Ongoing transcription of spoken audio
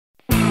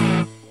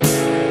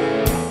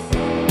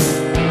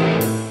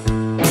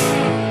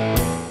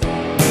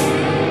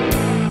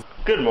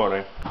Good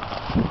morning. So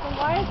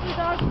why is the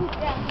dog poop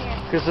down here?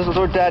 Because this is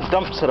where Dad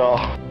dumps it all.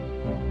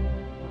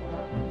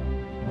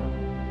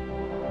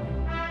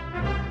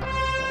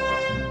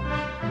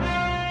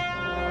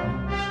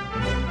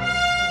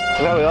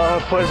 Now we all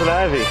have poison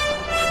ivy.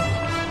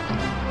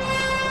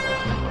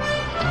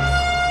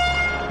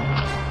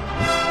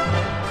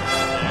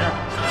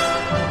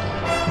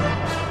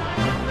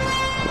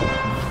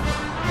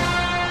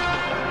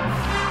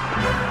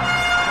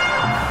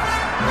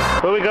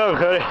 Where we going,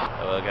 Cody?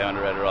 We're going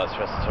to Red Rose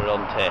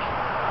Restaurant.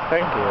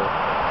 Thank you.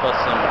 For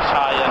some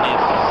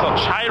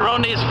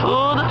Chinese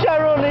food.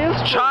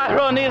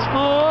 Chinese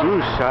food.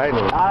 Ooh,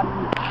 shiny. And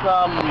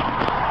some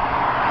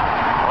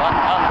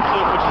wonton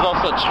soup, which is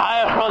also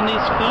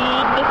Chinese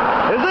food.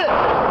 Is it?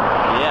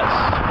 Yes.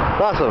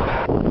 Awesome.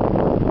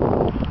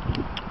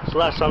 So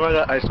last summer I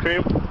got ice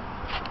cream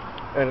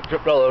and it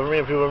dripped all over me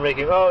and people were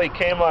making, oh, he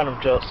came on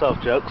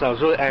himself jokes. I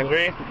was really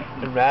angry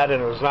and mad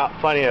and it was not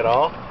funny at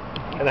all.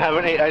 And I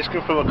haven't ate ice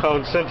cream from a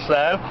cone since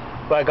then.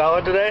 But I got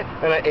one today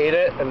and I ate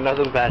it and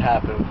nothing bad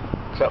happened.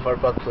 Except for a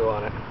bug flew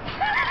on it.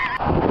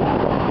 I'm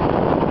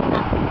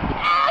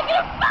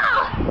gonna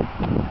fall!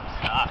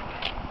 Stop.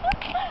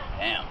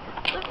 Damn.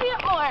 Lift me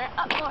up more,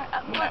 up more,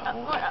 up more, up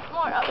more, up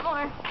more, up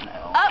more. No.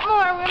 Up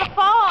more, we're gonna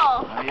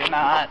fall! No, you're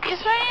not.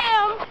 Yes, I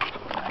am!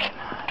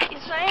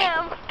 Yes, I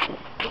am!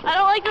 I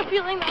don't like the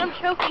feeling that I'm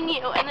choking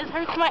you and it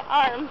hurts my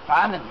arm.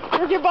 Fine.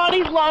 Because your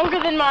body's longer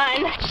than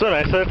mine. So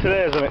nice out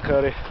today, isn't it,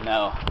 Cody?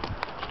 No.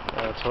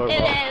 That's horrible.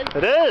 It is.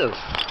 It is!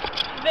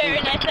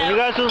 Very nice out. You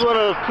guys just want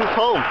to poop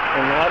home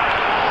and not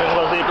think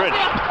about the bridge.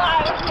 I'm gonna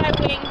fly with my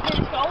wings and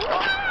just go all the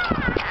way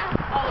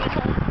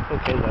home.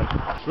 Okay then.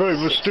 Very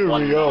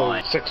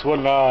mysterious.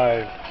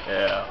 619.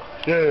 Yeah.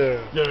 Yeah.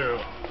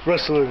 Yeah.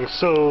 Wrestling is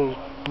so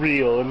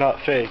real and not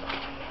fake.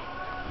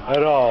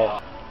 At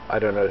all. I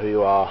don't know who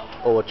you are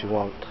or what you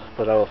want,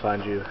 but I will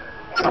find you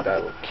and I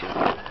will kill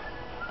you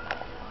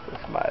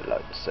with my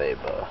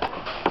lightsaber.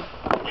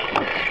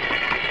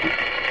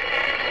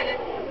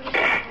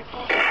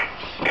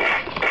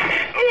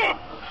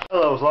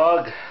 Hello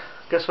vlog.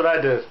 Guess what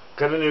I did?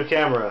 Got a new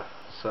camera.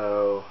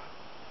 So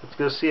let's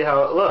go see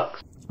how it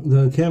looks.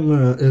 The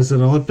camera is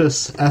an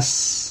Olympus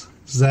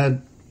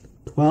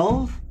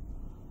SZ12.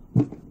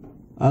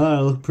 I thought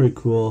it looked pretty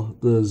cool.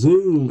 The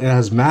zoom, it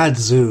has mad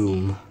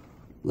zoom.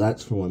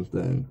 That's for one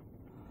thing.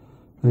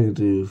 I can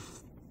do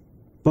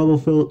bubble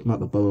filter,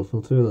 not the bubble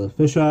filter, the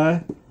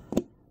fisheye.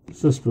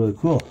 It's just really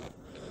cool.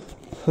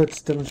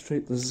 Let's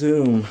demonstrate the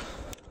zoom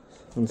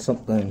on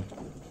something.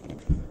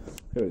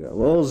 Here we go.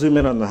 We'll zoom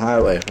in on the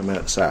highway from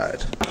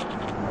outside.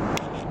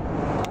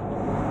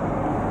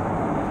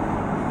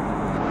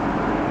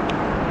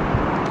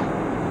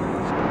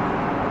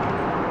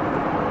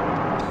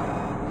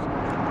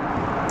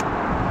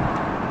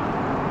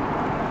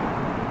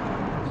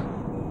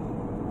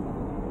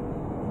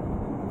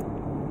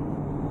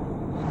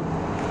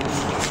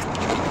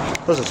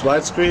 Plus it's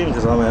widescreen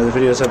because all my other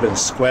videos have been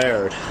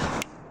squared.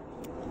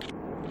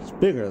 It's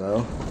bigger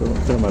though,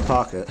 doesn't fit in my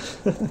pocket.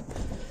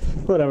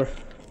 Whatever.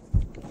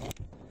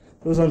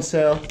 It was on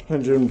sale,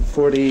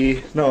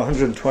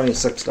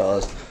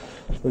 $126.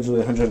 Originally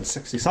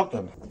 160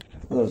 something.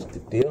 That was a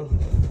good deal.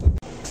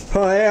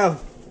 Oh I am.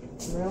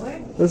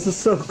 Really? This is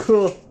so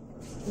cool.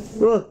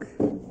 Look.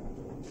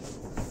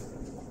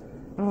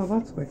 Oh,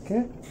 that's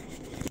wicked.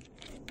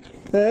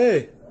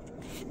 Hey.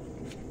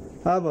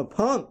 I'm a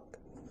punk.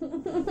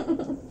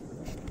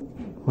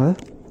 What?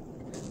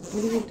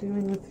 What are you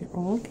doing with your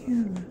old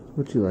camera?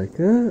 Would you like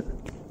it?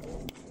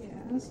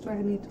 Yes. Do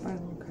I need to buy a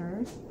little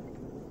card?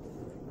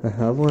 I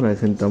have one I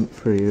can dump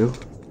for you.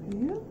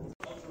 Yeah.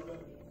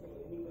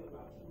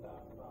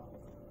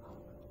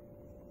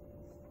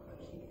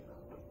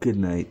 Good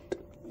night.